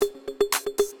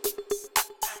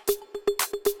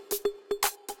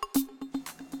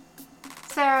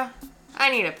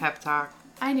need a pep talk.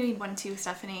 I need one too,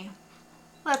 Stephanie.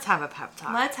 Let's have a pep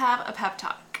talk. Let's have a pep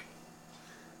talk.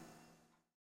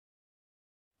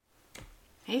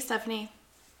 Hey, Stephanie.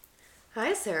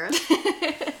 Hi, Sarah.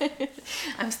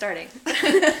 I'm starting.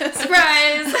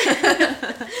 Surprise!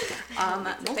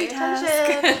 Multitask.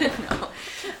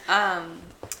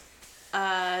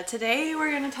 No. Today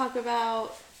we're going to talk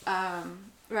about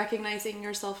recognizing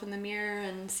yourself in the mirror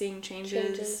and seeing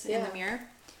changes in the mirror.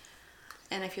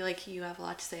 And I feel like you have a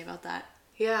lot to say about that.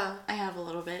 Yeah. I have a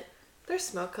little bit. There's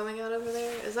smoke coming out over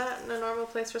there. Is that a normal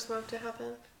place for smoke to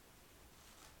happen?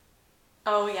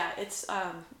 Oh yeah,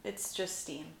 it's just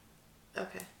steam.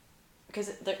 Okay. Because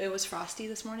it was frosty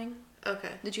this morning.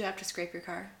 Okay. Did you have to scrape your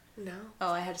car? No.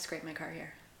 Oh, I had to scrape my car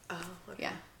here. Oh, okay.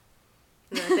 Yeah.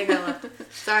 No, I think I left.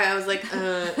 Sorry, I was like,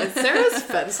 is Sarah's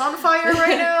fence on fire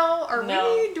right now? Or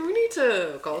do we need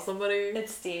to call somebody?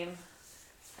 It's steam.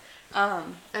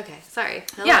 Okay, sorry.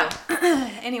 Hello. Yeah.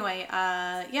 Anyway,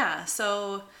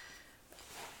 so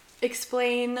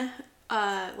explain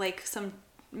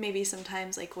maybe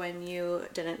sometimes like when you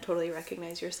didn't totally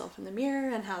recognize yourself in the mirror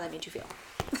and how that made you feel.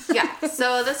 Yeah,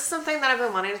 so this is something that I've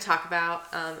been wanting to talk about,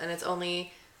 and it's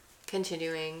only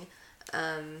continuing.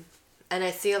 And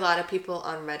I see a lot of people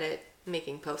on Reddit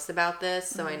making posts about this,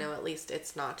 so I know at least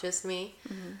it's not just me.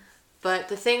 Mm-hmm. But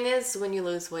the thing is, when you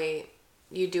lose weight,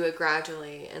 you do it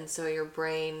gradually, and so your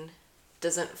brain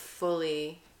doesn't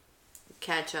fully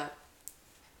catch up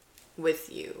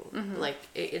with you. Mm-hmm. Like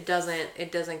it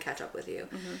doesn't catch up with you.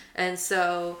 Mm-hmm. And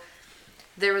so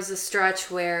there was a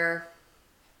stretch where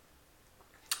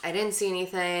I didn't see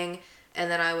anything,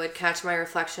 and then I would catch my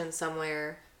reflection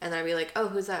somewhere, and then I'd be like, oh,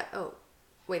 who's that? Oh,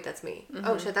 wait, that's me. Mm-hmm.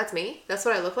 Oh shit, that's me? That's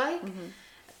what I look like? Mm-hmm.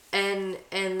 And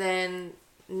then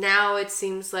now it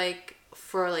seems like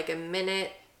for like a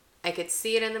minute I could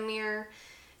see it in the mirror,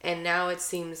 and now it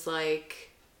seems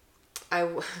like I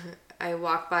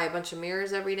walk by a bunch of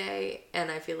mirrors every day,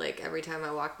 and I feel like every time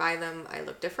I walk by them I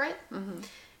look different. Mm-hmm.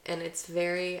 And it's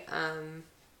very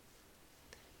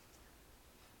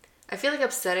I feel like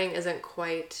upsetting isn't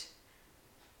quite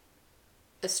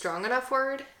a strong enough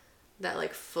word that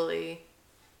like fully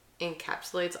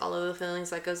encapsulates all of the feelings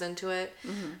that goes into it.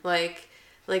 Mm-hmm. Like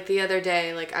the other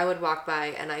day, like I would walk by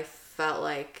and I felt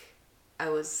like I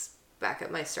was back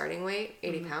at my starting weight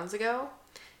 80 mm-hmm. pounds ago,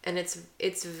 and it's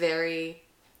very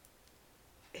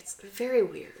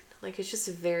weird. Like it's just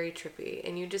very trippy,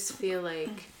 and you just feel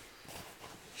like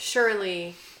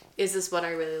surely is this what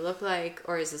I really look like,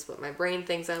 or is this what my brain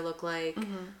thinks I look like?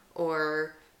 Mm-hmm.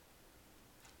 Or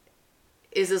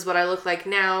is this what I look like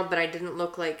now, but I didn't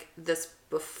look like this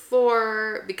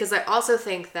before? Because I also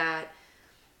think that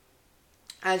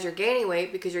as you're gaining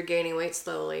weight, because you're gaining weight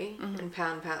slowly, mm-hmm. and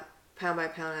pound by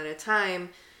pound at a time,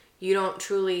 you don't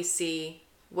truly see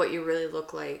what you really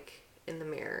look like in the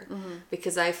mirror. Mm-hmm.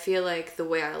 Because I feel like the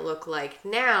way I look like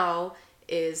now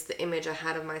is the image I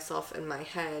had of myself in my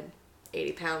head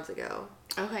 80 pounds ago.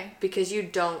 Okay. Because you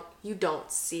don't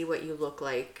see what you look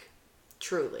like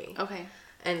truly. Okay.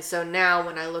 And so now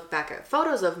when I look back at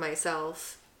photos of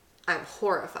myself, I'm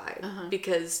horrified. Uh-huh.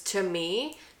 Because to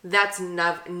me, that's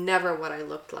never what I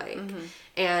looked like. Mm-hmm.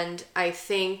 And I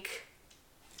think...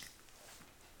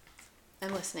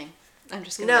 I'm listening. I'm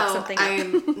just going to look something up.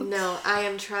 I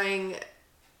am trying...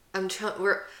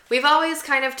 We've always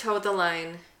kind of towed the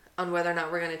line on whether or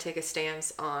not we're going to take a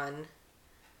stance on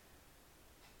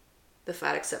the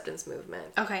fat acceptance movement.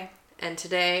 Okay. And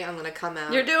today I'm going to come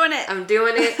out. You're doing it. I'm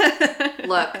doing it.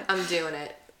 Look, I'm doing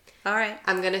it. All right.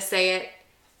 I'm going to say it.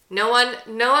 No one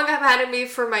got mad at me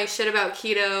for my shit about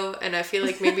keto, and I feel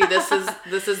like maybe this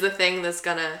is the thing that's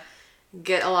going to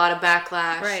get a lot of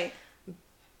backlash. Right.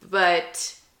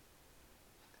 But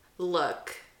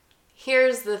look,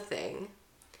 here's the thing.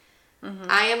 Mm-hmm.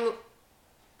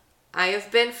 I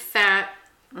have been fat.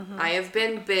 Mm-hmm. I have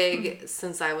been big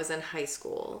since I was in high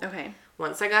school. Okay.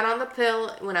 Once I got on the pill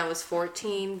when I was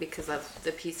 14 because of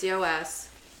the PCOS,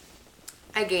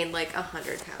 I gained like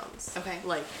 100 pounds. Okay.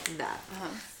 Like that. Uh-huh.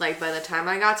 Like by the time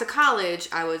I got to college,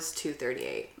 I was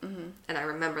 238. Mm-hmm. And I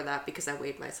remember that because I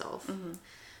weighed myself. Mm-hmm.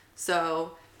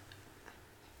 So,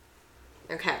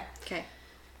 okay. Okay.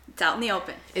 It's out in the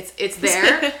open. It's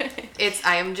there.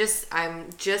 I'm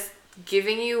just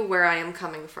giving you where I am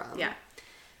coming from. Yeah.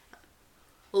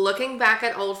 Looking back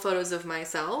at old photos of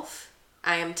myself,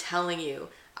 I am telling you,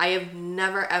 I have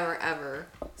never, ever, ever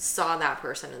saw that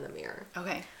person in the mirror.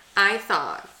 Okay. I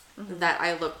thought mm-hmm. that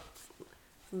I looked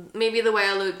maybe the way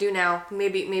I do now,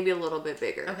 maybe a little bit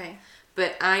bigger. Okay.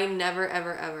 But I never,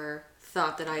 ever, ever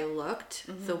thought that I looked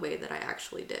mm-hmm. the way that I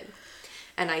actually did.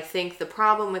 And I think the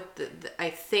problem with I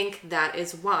think that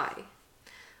is why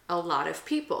a lot of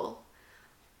people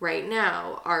right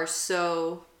now are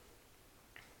so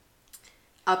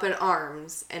up in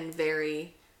arms and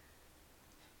very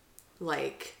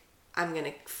like, I'm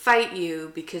gonna fight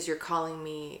you because you're calling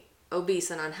me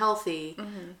obese and unhealthy,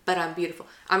 but I'm beautiful.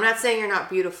 I'm not saying you're not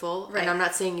beautiful, and I'm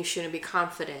not saying you shouldn't be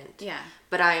confident. Yeah.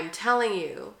 But I am telling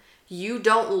you, you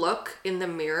don't look in the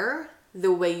mirror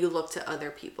the way you look to other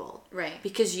people. Right.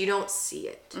 Because you don't see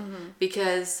it.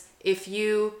 Because if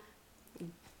you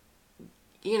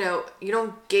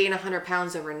don't gain 100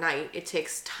 pounds overnight, it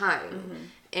takes time.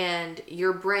 And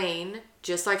your brain,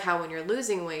 just like how when you're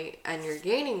losing weight and you're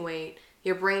gaining weight,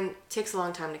 your brain takes a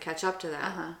long time to catch up to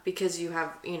that because you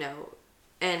have,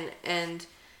 and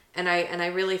I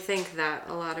really think that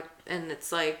a lot of, and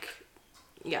it's like,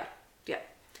 yeah.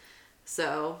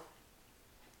 So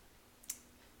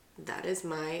that is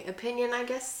my opinion, I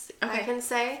guess I can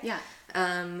say. Yeah.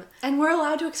 And we're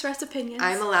allowed to express opinions.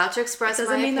 I'm allowed to express my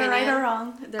opinion. Doesn't mean they're right or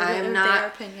wrong. They're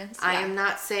opinions. I am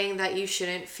not saying that you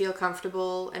shouldn't feel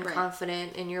comfortable and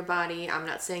confident in your body. I'm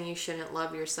not saying you shouldn't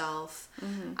love yourself.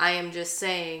 I am just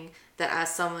saying that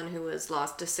as someone who has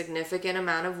lost a significant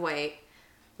amount of weight,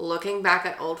 looking back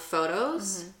at old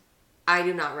photos, I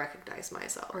do not recognize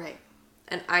myself. Right.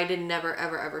 And I did never,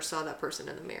 ever, ever saw that person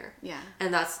in the mirror. Yeah.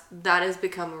 And that has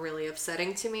become really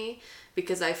upsetting to me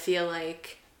because I feel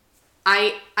like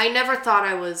I never thought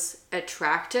I was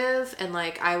attractive, and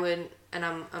like I would, and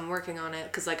I'm working on it,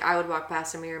 because like I would walk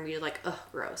past a mirror and be like, ugh,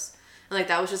 gross. And like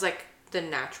that was just like the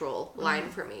natural line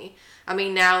for me. I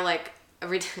mean, now like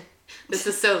every time, this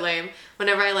is so lame.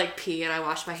 Whenever I like pee and I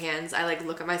wash my hands, I like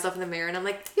look at myself in the mirror and I'm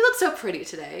like, you look so pretty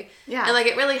today. Yeah. And like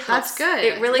it really helps. That's good.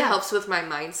 It really helps with my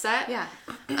mindset. Yeah.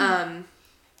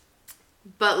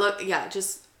 But look, yeah,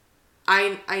 just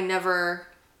I never,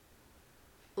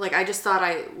 like, I just thought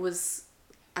I was,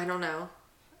 I don't know.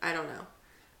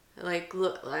 Like,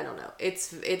 look, I don't know. It's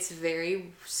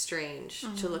very strange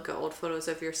to look at old photos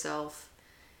of yourself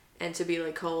and to be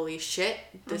like, holy shit,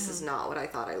 this is not what I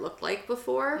thought I looked like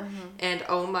before. And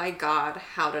oh my God,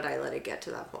 how did I let it get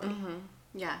to that point?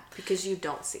 Yeah. Because you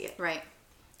don't see it. Right.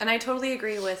 And I totally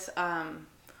agree with,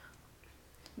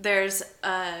 there's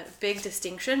a big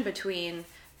distinction between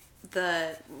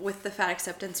with the fat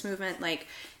acceptance movement, like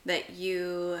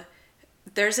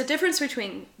there's a difference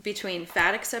between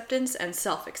fat acceptance and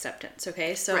self-acceptance,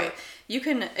 okay? So you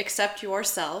can accept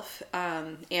yourself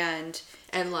and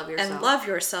love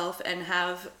yourself and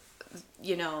have,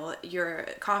 your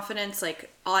confidence,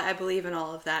 like I believe in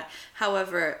all of that.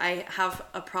 However, I have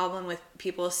a problem with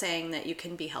people saying that you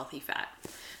can be healthy fat.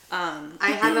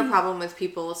 I have a problem with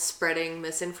people spreading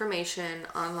misinformation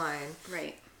online.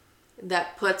 Right.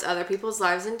 That puts other people's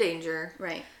lives in danger.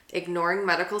 Right. Ignoring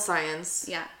medical science.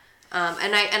 Yeah.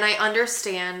 And I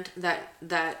understand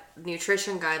that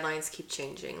nutrition guidelines keep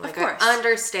changing. Like, of course. I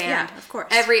understand. Yeah, of course.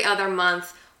 Every other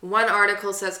month, one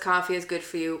article says coffee is good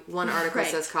for you. One article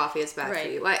says coffee is bad for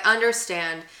you. I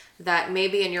understand that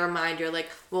maybe in your mind you're like,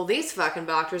 well, these fucking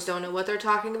doctors don't know what they're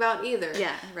talking about either.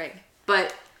 Yeah, right.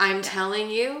 But I'm telling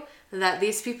you that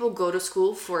these people go to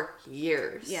school for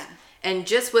years. Yeah. And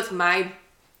just with my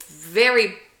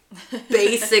very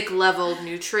basic level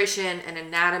nutrition and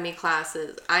anatomy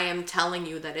classes, I am telling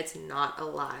you that it's not a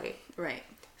lie. Right.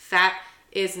 Fat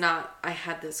is not, I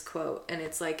had this quote, and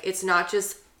it's like, it's not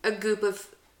just a goop of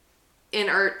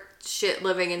inert shit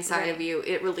living inside of you.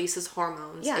 It releases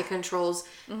hormones. Yeah. It controls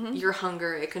your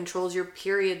hunger. It controls your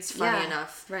periods, funny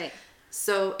enough. Right.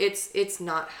 So it's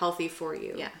not healthy for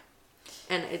you. Yeah.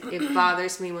 And it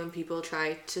bothers me when people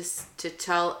try to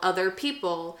tell other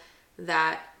people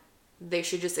that they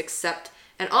should just accept.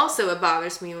 And also it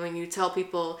bothers me when you tell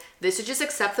people they should just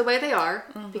accept the way they are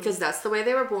because that's the way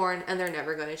they were born and they're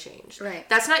never going to change. Right.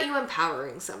 That's not you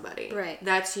empowering somebody. Right.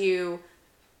 That's you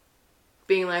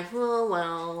being like, oh,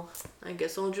 well, I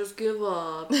guess I'll just give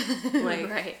up. Like,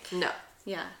 right. No.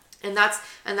 Yeah. And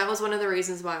that was one of the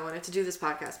reasons why I wanted to do this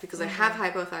podcast, because I have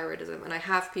hypothyroidism and I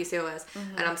have PCOS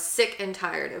and I'm sick and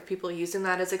tired of people using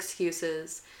that as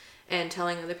excuses and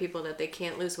telling other people that they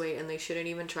can't lose weight and they shouldn't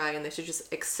even try and they should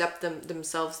just accept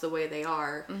themselves the way they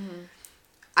are.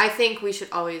 I think we should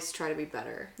always try to be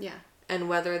better. Yeah. And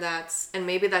whether and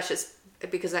maybe that's just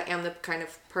because I am the kind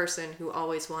of person who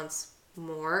always wants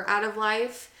more out of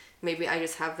life. Maybe I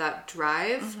just have that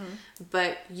drive,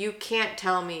 but you can't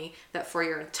tell me that for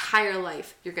your entire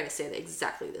life, you're going to stay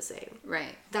exactly the same.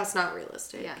 Right. That's not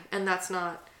realistic. Yeah. And that's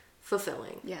not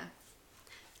fulfilling. Yeah.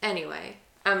 Anyway,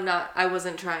 I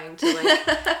wasn't trying to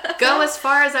like go as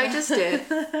far as I just did,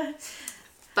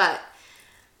 but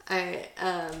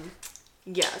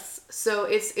yes. So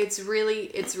it's really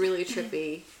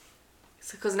trippy.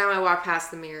 Because now I walk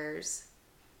past the mirrors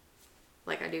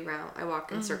Like I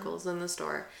walk in circles in the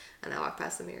store, and I walk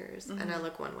past the mirrors, and I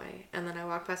look one way, and then I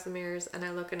walk past the mirrors, and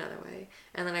I look another way,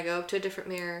 and then I go up to a different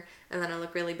mirror, and then I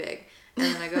look really big,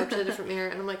 and then I go up to a different mirror,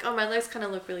 and I'm like, oh, my legs kind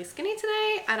of look really skinny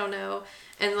today. I don't know.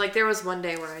 And like there was one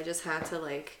day where I just had to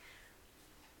like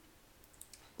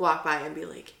walk by and be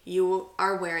like, you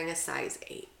are wearing a size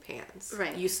 8 pants.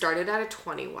 Right. You started at a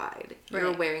 20 wide.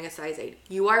 You're wearing a size 8.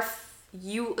 You are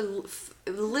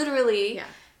literally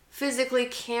physically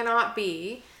cannot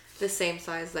be the same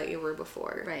size that you were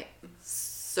before. Right.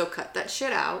 So cut that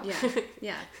shit out. Yeah.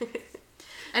 Yeah.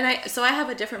 And I have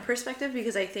a different perspective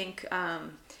because I think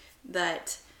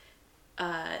that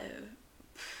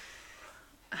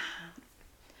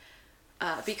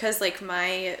because like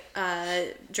my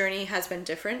journey has been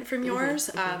different from yours,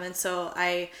 and so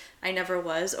I never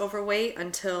was overweight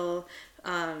until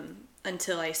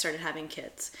I started having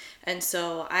kids, and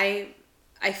so I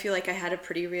feel like I had a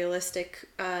pretty realistic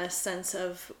sense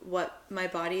of what my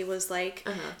body was like,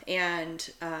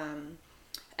 and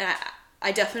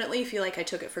I definitely feel like I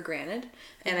took it for granted,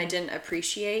 and I didn't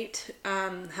appreciate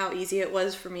how easy it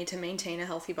was for me to maintain a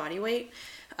healthy body weight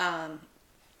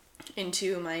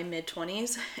into my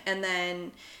mid-20s. And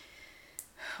then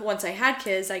once I had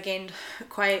kids, I gained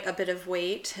quite a bit of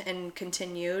weight and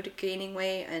continued gaining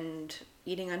weight and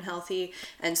eating unhealthy,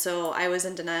 and so I was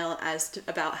in denial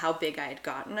about how big I had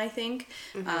gotten, I think.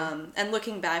 And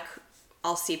looking back,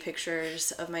 I'll see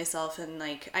pictures of myself and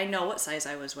like I know what size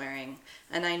I was wearing,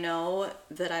 and I know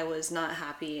that I was not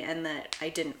happy and that I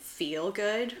didn't feel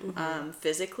good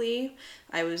physically.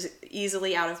 I was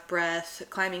easily out of breath.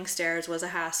 Climbing stairs was a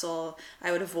hassle.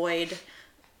 I would avoid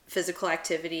physical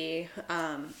activity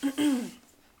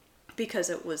because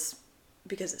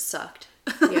it sucked.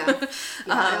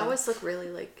 I always look really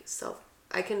like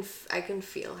I can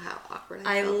feel how awkward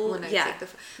I felt when I take the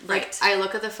I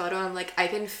look at the photo and I'm like, I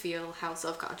can feel how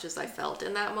self-conscious I felt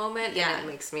in that moment, and it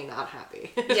makes me not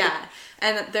happy.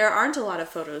 And there aren't a lot of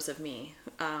photos of me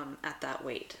at that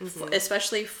weight,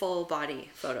 especially full body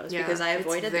photos, because I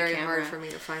avoided the camera. It's very hard for me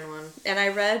to find one. And I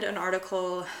read an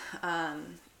article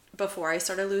before I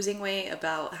started losing weight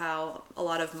about how a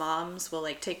lot of moms will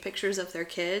like take pictures of their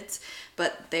kids,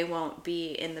 but they won't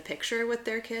be in the picture with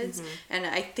their kids. And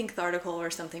I think the article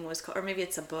or something was called, or maybe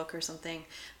it's a book or something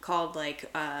called like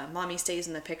Mommy Stays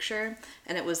in the Picture,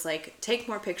 and it was like, take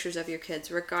more pictures of your kids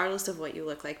regardless of what you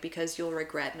look like, because you'll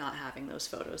regret not having those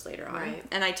photos later on.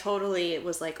 And I totally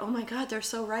was like, oh my god, they're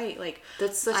so right. Like,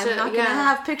 I'm not gonna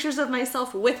have pictures of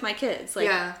myself with my kids. Like,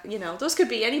 you know, those could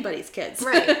be anybody's kids,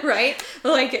 right?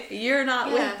 Like, you're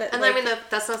not with it. And like, I mean,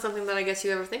 that's not something that I guess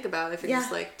you ever think about if you're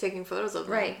just like taking photos of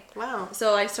them. Wow.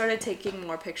 So I started taking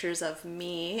more pictures of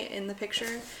me in the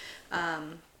picture.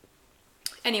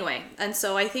 Anyway, and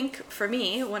so I think for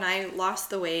me, when I lost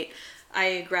the weight,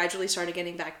 I gradually started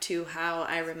getting back to how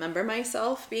I remember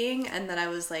myself being, and then I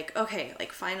was like, okay,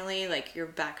 like finally, like you're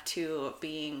back to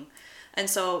being, and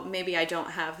so maybe I don't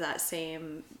have that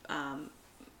same,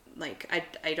 like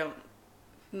I don't,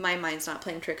 my mind's not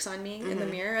playing tricks on me in the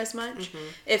mirror as much.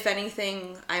 If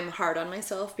anything, I'm hard on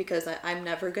myself because I'm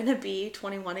never going to be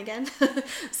 21 again.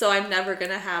 So I'm never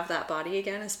going to have that body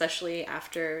again, especially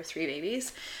after 3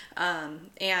 babies.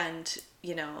 And,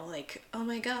 you know, like, oh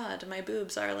my God, my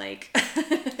boobs are like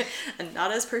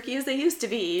not as perky as they used to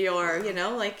be, or, you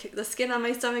know, like the skin on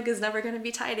my stomach is never going to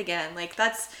be tight again. Like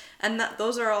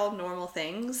those are all normal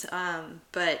things.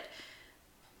 But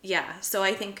yeah, so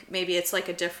I think maybe it's like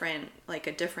a different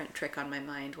trick on my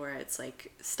mind where it's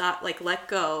like, stop, like let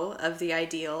go of the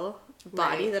ideal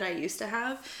body that I used to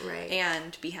have,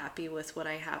 and be happy with what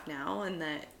I have now, and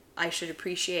that I should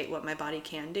appreciate what my body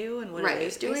can do and what it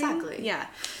is doing. Exactly. Yeah.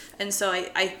 And so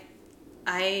I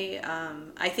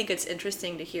think it's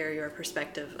interesting to hear your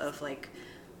perspective of like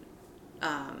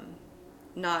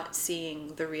not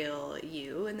seeing the real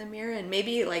you in the mirror, and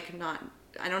maybe like not,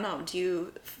 I don't know, do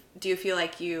you feel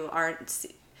like you aren't,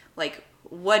 like,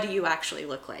 what do you actually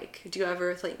look like? Do you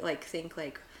ever think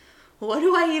like, what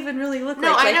do I even really look like?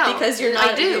 No, I know. Because you're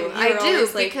not. I do.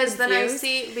 Always, like, because then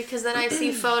I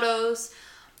see photos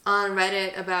on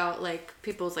Reddit about like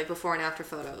people's like before and after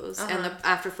photos, and the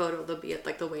after photo they'll be at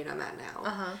like the weight I'm at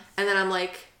now, and then I'm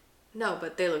like, no,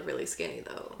 but they look really skinny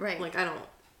though. Like I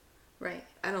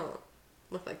don't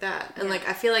look like that, and like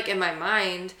I feel like in my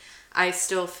mind, I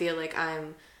still feel like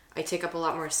I take up a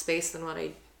lot more space than what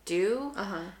I do.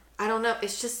 I don't know.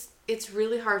 It's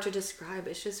really hard to describe.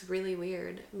 It's just really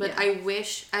weird. But I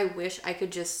wish I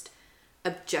could just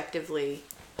objectively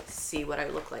see what I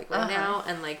look like right now,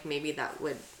 and like maybe that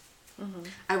would.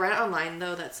 I read online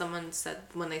though that someone said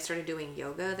when they started doing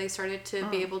yoga, they started to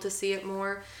be able to see it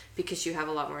more because you have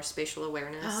a lot more spatial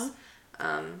awareness.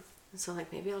 So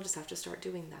like maybe I'll just have to start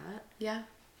doing that. Yeah.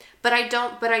 But I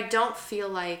don't feel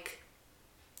like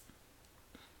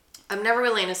I'm never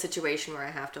really in a situation where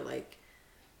I have to like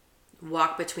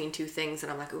walk between two things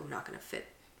and I'm like, oh, I'm not going to fit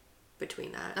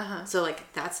between that. Uh-huh. So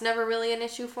like that's never really an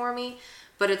issue for me,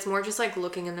 but it's more just like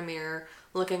looking in the mirror,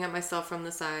 looking at myself from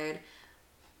the side.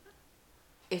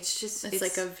 It's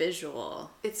like a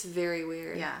visual. It's very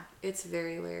weird. Yeah. It's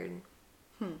very weird.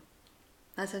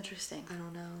 That's interesting. I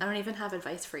don't know. I don't even have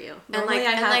advice for you. Normally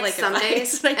I have like some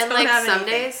days, and like some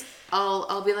days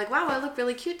I'll be like, wow, I look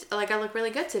really cute. Like I look really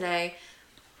good today.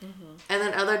 Mm-hmm. And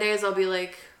then other days I'll be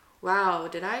like, wow,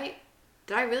 did I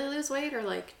really lose weight, or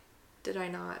like did I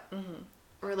not? Mm-hmm.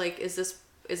 Or like is this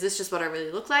just what I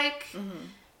really look like? Mm-hmm.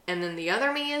 And then the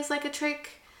other me is like a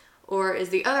trick, or is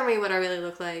the other me what I really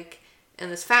look like,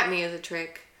 and this fat me is a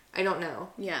trick? I don't know.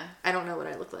 Yeah. I don't know what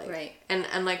I look like. Right. And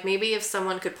like maybe if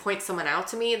someone could point someone out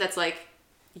to me that's like,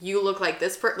 you look like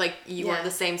this like you are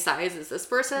the same size as this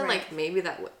person, right. Like maybe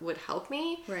that would help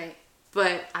me. Right.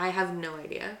 But I have no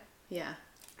idea. Yeah.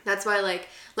 That's why like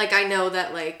I know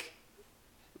that like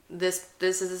this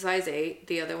is a size 8,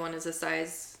 the other one is a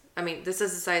size, I mean, this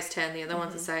is a size 10, the other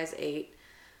one's a size 8.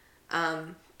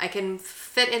 I can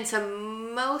fit into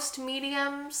most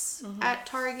mediums at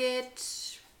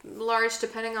Target, large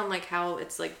depending on like how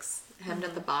it's like hemmed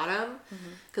at the bottom,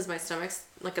 because my stomach's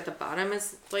like at the bottom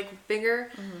is like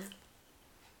bigger.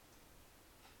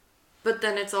 But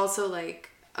then it's also like,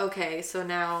 okay, so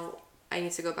now I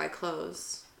need to go buy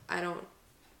clothes. I don't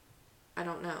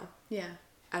know. Yeah.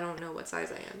 I don't know what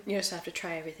size I am. You just have to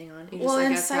try everything on. Well,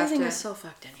 and sizing is so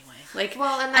fucked anyway. Like,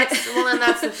 and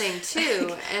that's the thing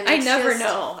too. And I never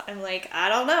know. I'm like, I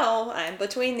don't know. I'm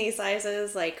between these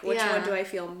sizes. Like, which one do I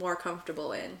feel more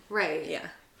comfortable in? Right. Yeah.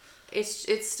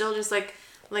 It's still just like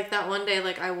that one day.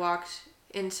 Like I walked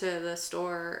into the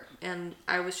store and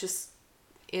I was just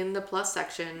in the plus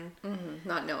section,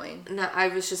 not knowing. I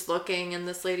was just looking, and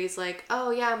this lady's like,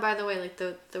 "Oh yeah, and by the way, like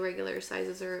the regular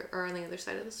sizes are on the other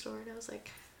side of the store." And I was like,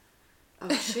 oh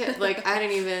shit, like I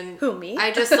didn't even who me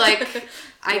I just like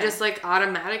just like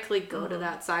automatically go to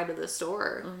that side of the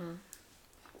store.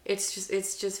 It's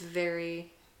just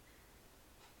very,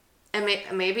 and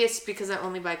maybe it's because I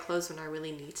only buy clothes when I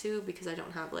really need to, because I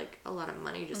don't have like a lot of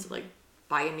money just to like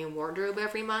buy a new wardrobe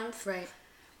every month. Right.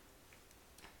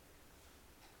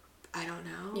 I don't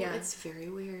know. Yeah. It's very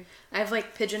weird. I've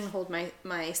like pigeonholed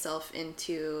myself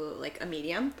into like a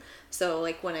medium. So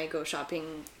like when I go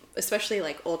shopping, especially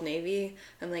like Old Navy,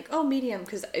 I'm like, oh, medium,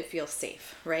 because it feels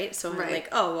safe, right? So I'm like,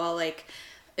 oh, well, like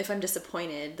if I'm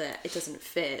disappointed that it doesn't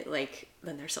fit, like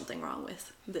then there's something wrong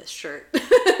with this shirt,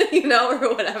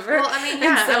 or whatever. Well, I mean,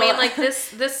 yeah, so, I mean, like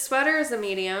this sweater is a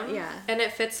medium, yeah, and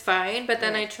it fits fine. But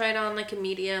then I tried on like a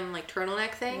medium like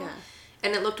turtleneck thing,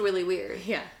 and it looked really weird.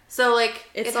 Yeah. So like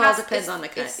it all depends on the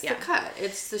cut. It's the cut.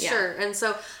 It's the shirt. And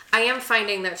so I am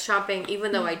finding that shopping,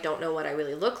 even though I don't know what I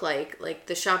really look like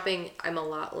the shopping, I'm a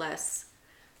lot less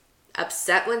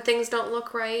upset when things don't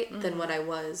look right than what I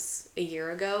was a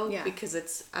year ago. Yeah.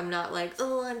 Because I'm not like,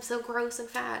 oh, I'm so gross and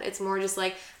fat. It's more just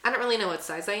like, I don't really know what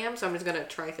size I am, so I'm just gonna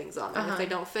try things on. And if they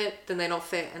don't fit, then they don't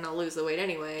fit, and I'll lose the weight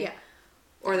anyway. Yeah.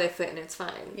 Or they fit and it's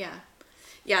fine. Yeah.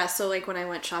 Yeah. So like when I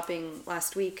went shopping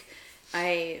last week,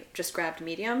 I just grabbed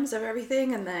mediums of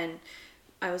everything, and then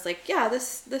I was like, yeah,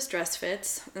 this dress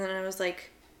fits. And then I was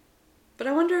like, but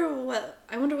I wonder what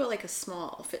like a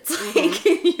small fits like,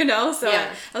 So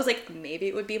I was like, maybe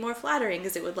it would be more flattering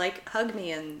because it would like hug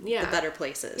me in the better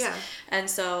places. Yeah. And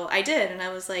so I did, and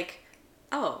I was like,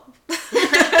 oh,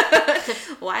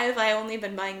 why have I only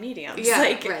been buying mediums? Yeah,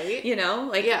 like, right.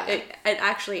 It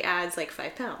actually adds like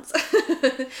 5 pounds.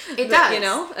 It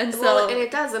does. And so and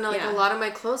it does, and like a lot of my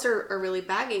clothes are really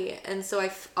baggy, and so I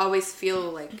always feel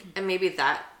like, and maybe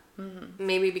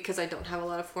maybe because I don't have a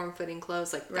lot of form-fitting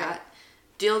clothes, like that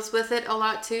deals with it a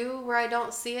lot too, where I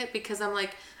don't see it, because I'm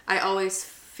like, I always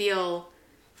feel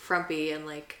frumpy and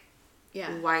like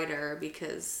wider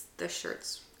because the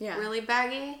shirt's really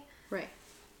baggy. Right.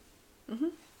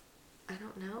 I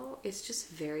don't know. It's just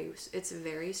very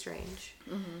strange.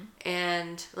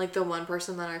 And like the one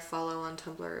person that I follow on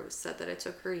Tumblr said that it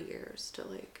took her years to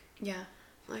like. Yeah.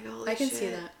 Like, holy I can shit. see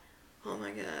that. Oh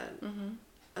my god.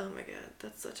 Oh my god.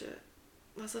 That's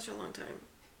such a long time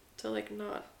to like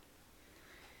not.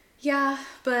 Yeah,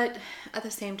 but at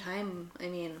the same time, I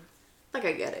mean, like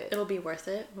I get it. It'll be worth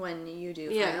it when you do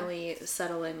finally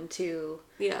settle into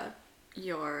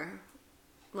your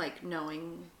like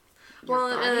knowing.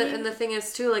 And the thing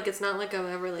is too, like it's not like I'm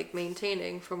ever like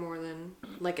maintaining for more than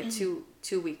like a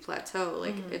 2-week plateau.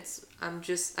 Like I've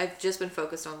just been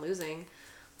focused on losing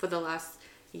for the last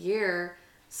year.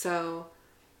 So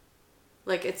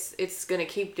like it's gonna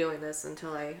keep doing this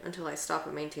until I stop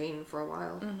and maintain for a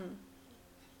while. Mm-hmm.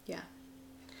 Yeah.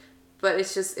 But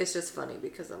it's just funny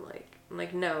because I'm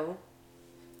like, no,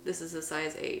 this is a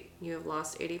size 8. You have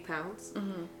lost 80 pounds.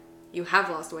 Mm-hmm. You have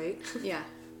lost weight. Yeah.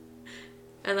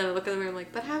 And then I look in the mirror, I'm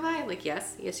like, but have I? I'm like,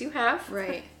 yes, you have.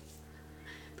 Right.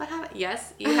 But have I?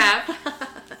 Yes, you have.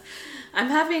 I'm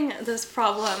having this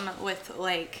problem with,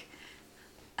 like,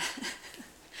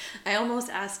 I almost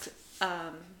asked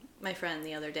my friend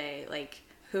the other day, like,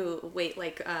 who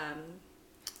weightlifts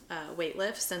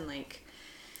and, like,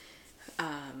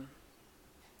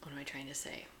 what am I trying to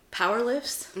say? Power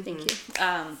lifts. Mm-hmm. Thank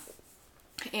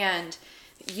you. And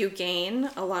you gain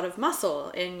a lot of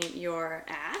muscle in your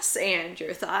ass and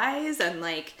your thighs and,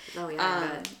 like,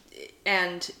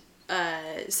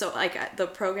 so, like, the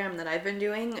program that I've been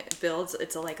doing builds,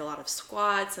 it's like a lot of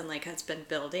squats and, like, has been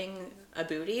building a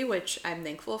booty, which I'm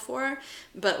thankful for,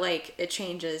 but, like, it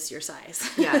changes your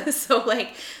size. Yeah. So,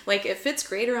 like it fits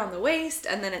great around the waist,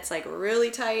 and then it's, like,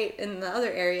 really tight in the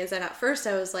other areas, and at first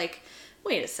I was like,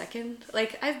 wait a second,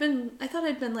 like, I thought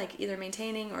I'd been, like, either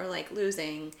maintaining or, like,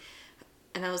 losing.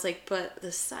 And I was like, but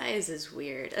the size is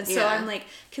weird. And so I'm like,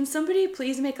 can somebody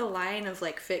please make a line of,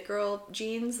 like, fit girl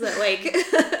jeans that, like,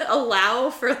 allow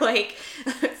for, like,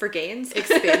 for gains?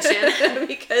 Expansion.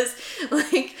 Because,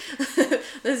 like,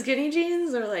 the skinny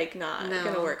jeans are, like, not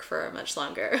going to work for much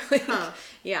longer. Like,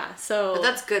 yeah, so. But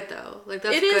that's good, though. Like,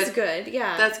 that's good. It is good,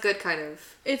 yeah. That's good, kind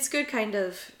of. It's good, kind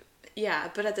of. Yeah,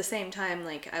 but at the same time,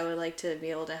 like, I would like to be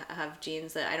able to have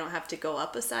jeans that I don't have to go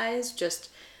up a size just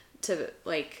to,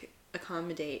 like,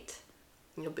 accommodate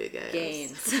your big ass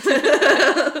gains.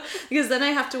 Because then I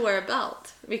have to wear a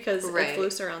belt because it's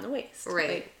loose around the waist. Right.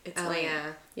 Like, it's lame.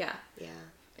 Yeah.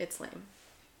 It's lame.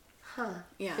 Huh.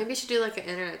 Yeah. Maybe you should do, like, an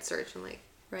internet search and, like,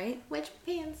 right? Which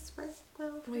pants work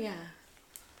well? Well, yeah.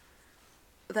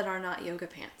 That are not yoga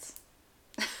pants.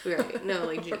 Right. No,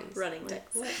 like jeans. Running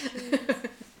like, tights.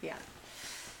 Yeah.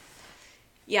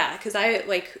 Yeah, because I,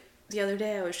 like, the other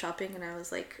day I was shopping and I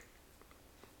was like,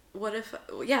 what if,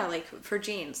 like, for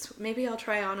jeans, maybe I'll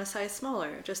try on a size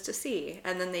smaller just to see.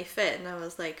 And then they fit, and I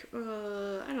was like, I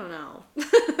don't know.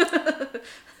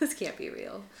 This can't be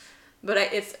real. But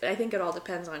I think it all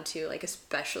depends on, too, like,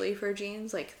 especially for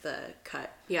jeans, like, the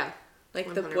cut. Yeah. Like,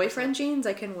 100%. The boyfriend jeans,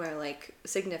 I can wear, like,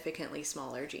 significantly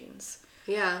smaller jeans.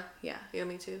 Yeah. Yeah. Yeah,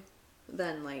 me too.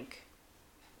 Than, like,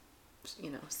 you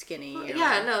know, skinny. Well,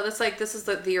 yeah, no, that's, like, this is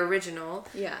the original.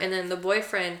 Yeah. And then the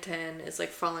boyfriend 10 is,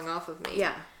 like, falling off of me.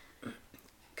 Yeah.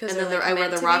 And then like, I wear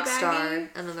the Rockstar,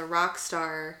 and then the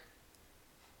Rockstar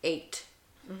 8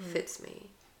 fits me.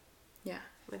 Yeah.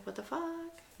 I'm like, what the fuck?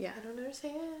 Yeah. I don't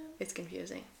understand. It's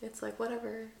confusing. It's like,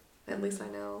 whatever. At least I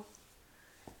know.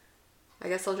 I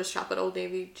guess I'll just shop at Old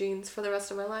Navy jeans for the rest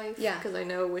of my life. Yeah. Because I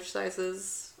know which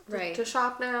sizes to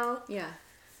shop now. Yeah.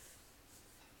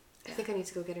 I think I need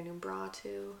to go get a new bra,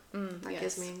 too. That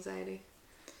gives me anxiety.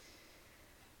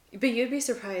 But you'd be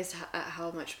surprised at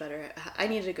how much better. I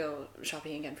need to go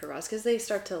shopping again for bras because they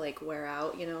start to, like, wear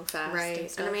out, you know, fast. Right. And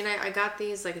stuff. And I mean, I got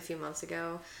these, like, a few months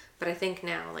ago, but I think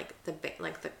now, like,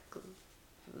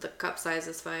 the cup size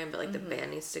is fine, but, like, the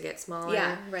band needs to get smaller.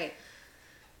 Yeah, right.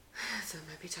 So it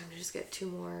might be time to just get 2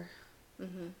 more.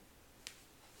 Mm-hmm.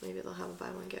 Maybe they'll have a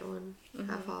buy one get one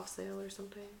half off sale or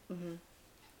something. Mm-hmm.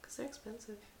 Because they're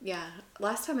expensive. Yeah.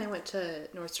 Last time I went to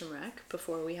Nordstrom Rack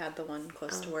before we had the one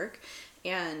close to work,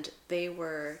 and they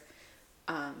were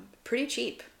pretty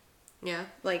cheap. Yeah.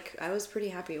 Like, I was pretty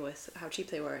happy with how cheap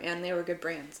they were, and they were good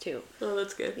brands too. Oh,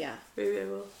 that's good. Yeah. Maybe I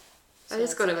will. So I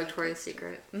just go to Victoria's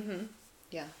Secret. Mm-hmm.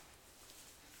 Yeah.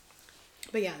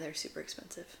 But yeah, they're super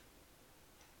expensive.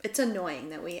 It's annoying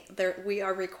that we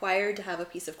are required to have a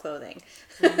piece of clothing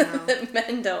that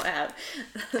men don't have.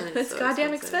 And it's so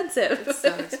goddamn expensive. It's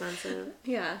so expensive.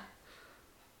 Yeah.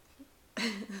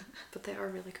 But they are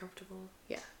really comfortable.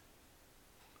 Yeah.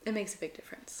 It makes a big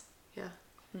difference. Yeah.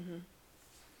 Mm-hmm.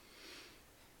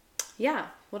 Yeah.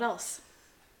 What else?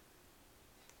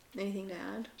 Anything to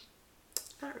add?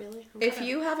 Not really. If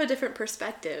you have a different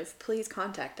perspective, please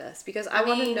contact us because I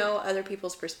want to know other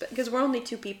people's perspective. Because we're only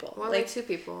 2 people. We're only 2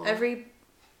 people. Every,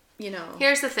 you know.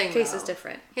 Here's the thing. Case is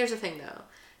different. Here's the thing, though.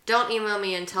 Don't email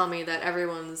me and tell me that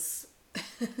everyone's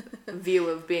view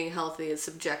of being healthy is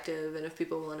subjective, and if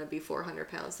people want to be 400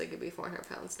 pounds, they could be 400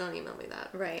 pounds. Don't email me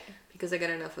that. Right. Because I get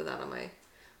enough of that on my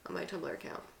Tumblr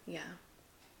account. Yeah.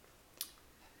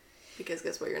 Because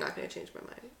guess what? You're not going to change my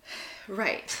mind.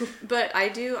 Right. But I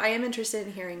am interested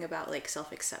in hearing about, like,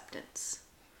 self-acceptance.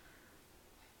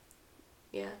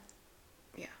 Yeah.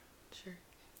 Yeah. Sure.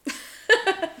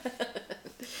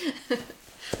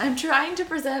 I'm trying to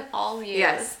present all views.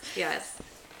 Yes.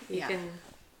 You can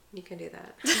You can do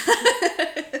that.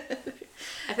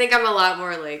 I think I'm a lot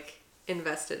more, like,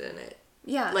 invested in it.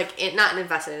 Yeah. Like, not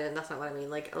invested in it, that's not what I mean.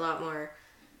 Like, a lot more,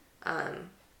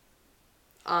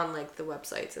 on, like, the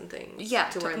websites and things. Yeah,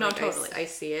 to where, no, like, totally. I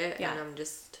see it, and I'm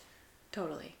just...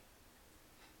 Totally.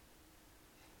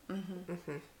 Mm-hmm.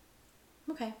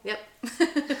 Mm-hmm. Okay. Yep.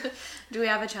 Do we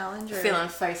have a challenge? Or feeling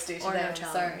feisty today. Or no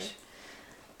challenge?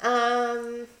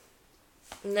 Sorry.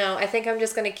 No, I think I'm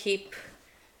just going to keep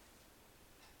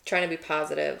trying to be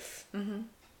positive. Mm-hmm.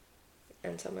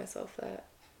 And tell myself that.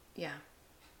 Yeah.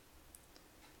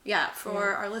 Yeah,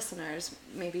 for our listeners,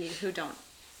 maybe who don't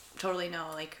totally know,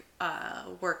 like,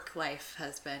 work life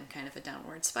has been kind of a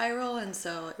downward spiral, and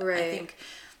so I think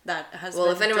that has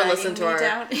been if anyone listened to our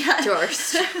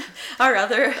our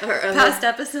other past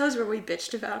episodes where we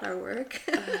bitched about our work.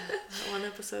 That one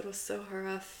episode was so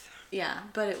rough. Yeah,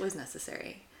 but it was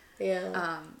necessary.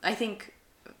 Yeah. I think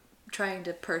trying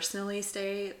to personally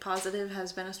stay positive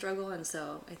has been a struggle, and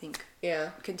so I think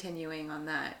continuing on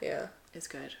that is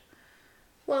good.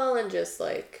 Well, and just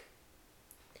like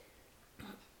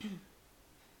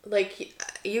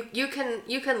you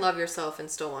can love yourself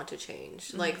and still want to change.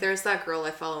 Mm-hmm. Like, there's that girl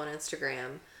I follow on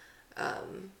Instagram.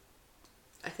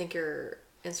 I think your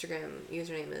Instagram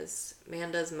username is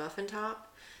Manda's Muffin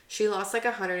Top. She lost like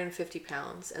 150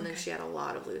 pounds, and then she had a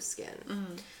lot of loose skin.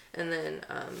 Mm-hmm. And then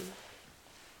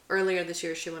earlier this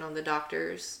year, she went on the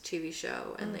Doctor's TV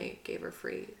show, and they gave her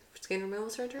free skin removal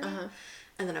surgery. Uh-huh.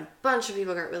 And then a bunch of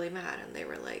people got really mad, and they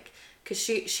were like, because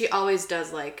she always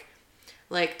does like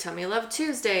Tummy Love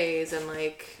Tuesdays, and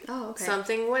like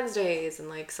something Wednesdays, and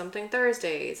like something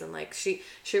Thursdays, and like she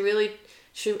really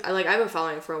like, I've been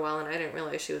following her for a while, and I didn't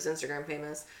realize she was Instagram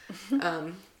famous,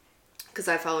 because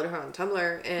I followed her on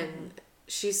Tumblr, and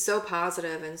she's so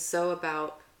positive and so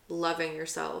about loving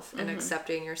yourself and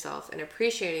accepting yourself and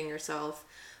appreciating yourself,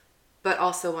 but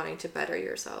also wanting to better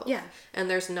yourself. Yeah. And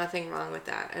there's nothing wrong with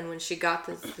that. And when she got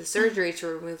the surgery to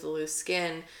remove the loose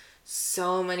skin,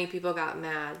 so many people got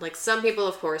mad. Like, some people,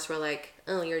 of course, were like,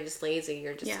 oh, you're just lazy,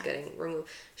 you're just getting removed.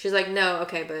 She's like, no,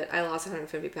 okay, but I lost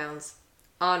 150 pounds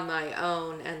on my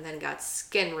own and then got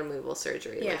skin removal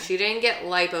surgery. Yeah. Like, she didn't get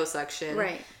liposuction.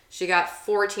 Right. She got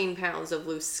 14 pounds of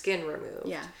loose skin removed.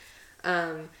 Yeah.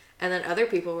 And then other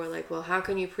people were like, well, how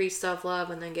can you preach self-love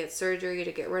and then get surgery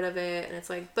to get rid of it? And it's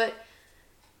like, but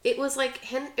it was like,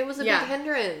 it was a big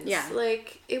hindrance. Yeah.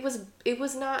 Like, it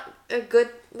was not a good,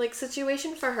 like,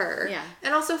 situation for her. Yeah.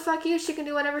 And also, fuck you, she can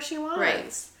do whatever she wants.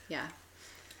 Right. Yeah.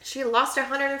 She lost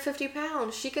 150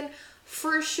 pounds. She can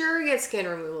for sure get skin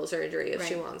removal surgery if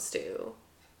she wants to.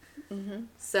 Mm-hmm.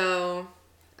 So,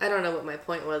 I don't know what my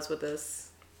point was with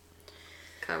this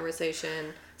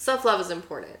conversation. Self-love is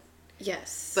important.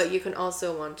 Yes. But you can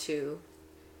also want to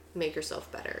make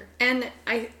yourself better. And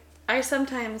I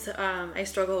sometimes, I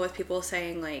struggle with people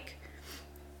saying, like,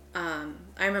 I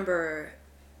remember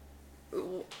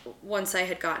once I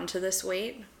had gotten to this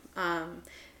weight,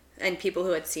 and people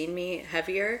who had seen me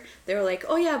heavier, they were like,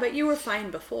 oh yeah, but you were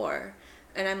fine before.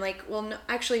 And I'm like, well, no,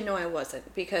 actually, no, I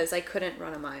wasn't, because I couldn't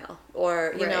run a mile,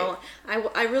 or, you know,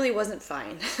 I really wasn't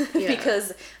fine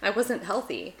because I wasn't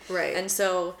healthy. Right. And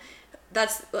so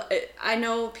I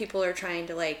know people are trying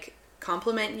to, like,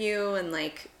 compliment you and,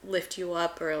 like, lift you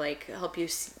up, or, like, help you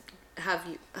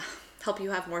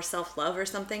have more self-love or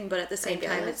something, but at the same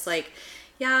time it's like,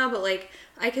 yeah, but, like,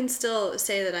 I can still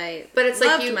say that I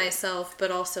loved myself,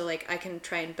 but also, like, I can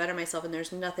try and better myself, and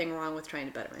there's nothing wrong with trying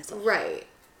to better myself. Right.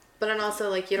 But then also,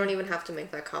 like, you don't even have to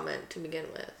make that comment to begin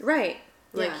with. Right.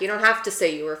 Like, you don't have to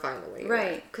say you were fine the way you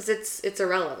were. Because it's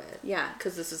irrelevant. Yeah.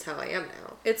 Because this is how I am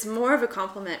now. It's more of a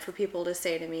compliment for people to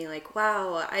say to me, like,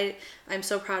 wow, I'm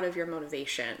so proud of your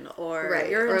motivation. Or,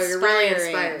 you're really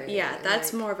inspiring. Yeah,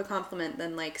 that's more of a compliment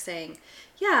than, like, saying,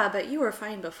 yeah, but you were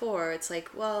fine before. It's like,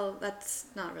 well, that's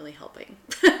not really helping.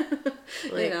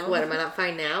 Like, you know? What, am I not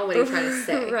fine now? What are you trying to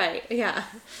say? Right, yeah.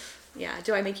 Yeah,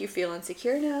 do I make you feel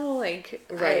insecure now? Like,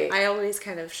 right. I always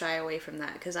kind of shy away from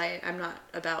that, because I'm not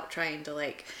about trying to,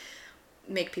 like,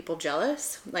 make people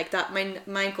jealous. Like, that,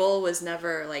 my goal was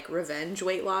never, like, revenge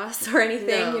weight loss or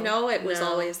anything, you know? It was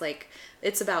always, like,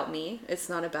 it's about me. It's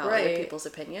not about other people's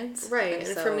opinions. Right,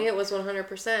 and for me it was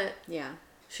 100%. Yeah.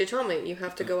 She told me, you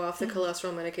have to go off the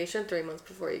cholesterol medication 3 months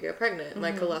before you get pregnant.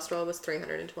 My cholesterol was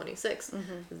 326.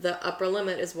 The upper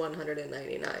limit is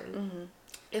 199.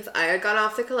 If I had gone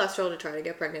off the cholesterol to try to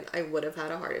get pregnant, I would have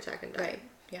had a heart attack and died. Right.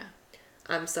 Yeah.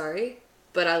 I'm sorry,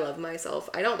 but I love myself.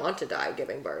 I don't want to die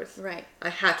giving birth. Right. I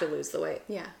had to lose the weight.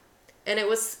 Yeah. And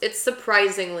it's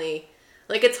surprisingly,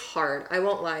 like, it's hard. I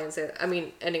won't lie and say that. I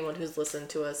mean, anyone who's listened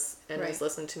to us and has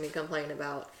listened to me complain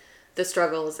about the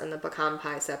struggles and the pecan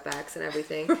pie setbacks and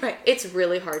everything, right. It's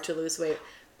really hard to lose weight,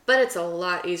 but it's a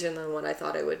lot easier than what I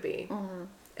thought it would be. Mm-hmm.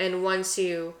 And once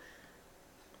you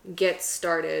get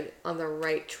started on the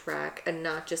right track and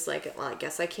not just like, well, I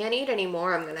guess I can't eat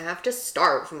anymore, I'm gonna have to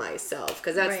starve myself,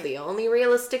 because that's right. The only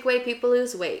realistic way people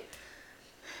lose weight.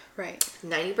 Right.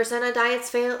 90% of diets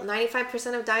fail,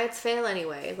 95% of diets fail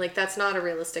anyway. Like, that's not a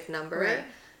realistic number. Right.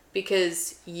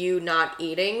 Because you not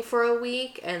eating for a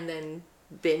week and then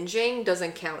binging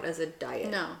doesn't count as a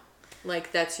diet. No.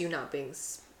 Like, that's you not being...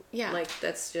 Yeah. Like,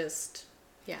 that's just...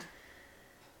 Yeah.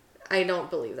 I don't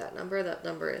believe that number. That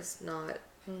number is not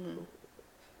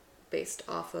based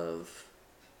off of...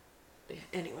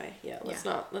 Anyway, yeah, let's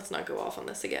not go off on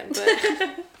this again,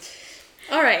 but...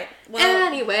 All right. Well,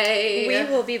 anyway,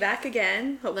 we will be back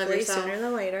again, hopefully sooner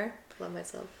than later. Love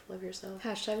myself. Love yourself.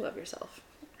 Hashtag love yourself.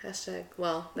 Hashtag,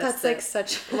 well, that's like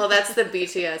such... Well, that's the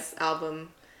BTS album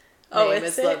name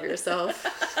is Love Yourself.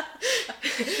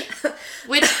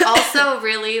 Which also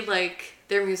really, like,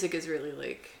 their music is really,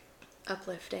 like...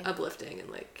 Uplifting and,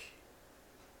 like...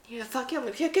 Yeah, fuck yeah, I'm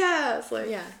gonna kick ass! Like,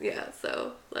 yeah,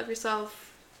 so, love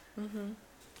yourself. Mm-hmm.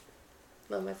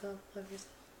 Love myself. Love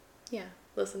yourself. Yeah.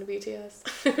 Listen to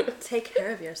BTS. Take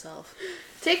care of yourself.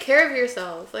 Take care of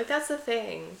yourself. Like, that's the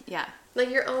thing. Yeah. Like,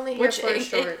 you're only here for a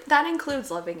short... that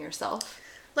includes loving yourself.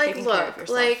 Like, look,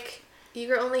 like,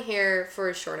 you're only here for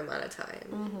a short amount of time.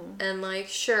 Mm-hmm. And, like,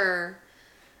 sure,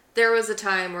 there was a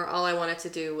time where all I wanted to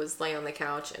do was lay on the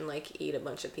couch and, like, eat a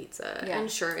bunch of pizza. Yeah.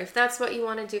 And sure, if that's what you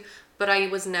want to do... But I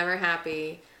was never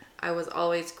happy. I was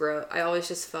always I always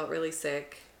just felt really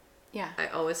sick. Yeah. I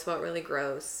always felt really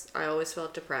gross. I always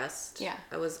felt depressed. Yeah.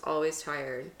 I was always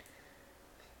tired.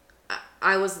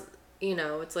 I was, you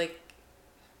know, it's like...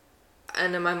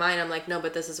 And in my mind, I'm like, no,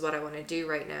 but this is what I want to do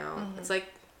right now. Mm-hmm. It's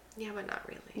like, yeah, but not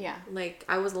really. Yeah. Like,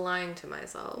 I was lying to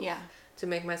myself. Yeah. To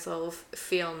make myself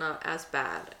feel not as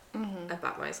bad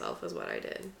about myself as what I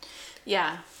did.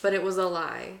 Yeah. But it was a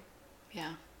lie.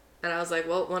 Yeah. And I was like,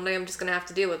 well, one day I'm just going to have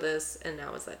to deal with this. And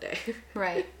now is that day.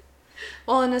 Right.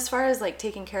 Well, and as far as, like,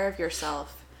 taking care of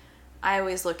yourself, I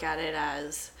always look at it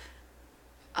as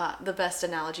the best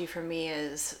analogy for me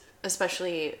is,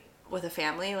 especially with a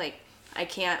family, like,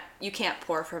 you can't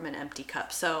pour from an empty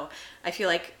cup. So I feel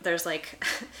like there's, like,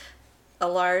 a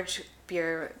large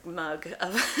beer mug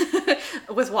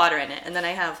with water in it, and then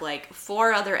I have, like,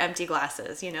 4 other empty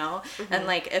glasses, you know? Mm-hmm. And,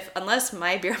 like, unless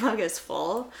my beer mug is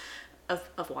full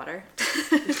of water,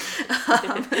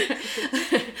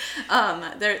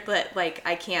 like,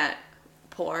 I can't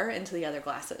pour into the other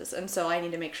glasses, and so I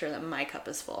need to make sure that my cup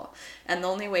is full. And the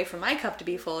only way for my cup to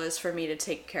be full is for me to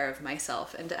take care of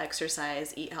myself and to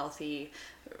exercise, eat healthy,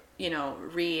 you know,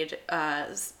 read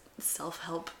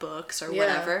self-help books or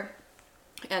whatever,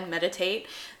 and meditate.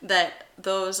 That's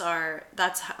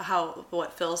how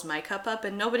what fills my cup up,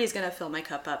 and nobody's gonna fill my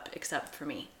cup up except for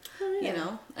me. You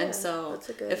know? And so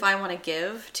if I want to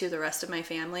give to the rest of my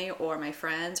family or my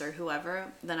friends or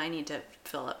whoever, then I need to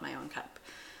fill up my own cup.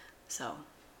 So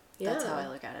that's how I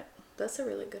look at it. That's a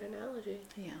really good analogy.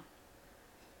 Yeah.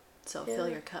 So fill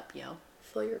your cup, yo.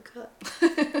 Fill your cup.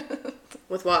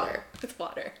 With water. With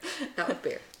water. Not with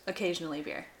beer. Occasionally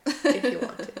beer. If you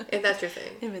want to. If that's your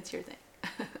thing. If it's your thing.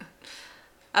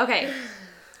 Okay.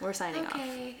 We're signing off.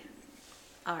 Okay.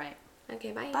 All right.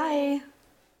 Okay, bye. Bye.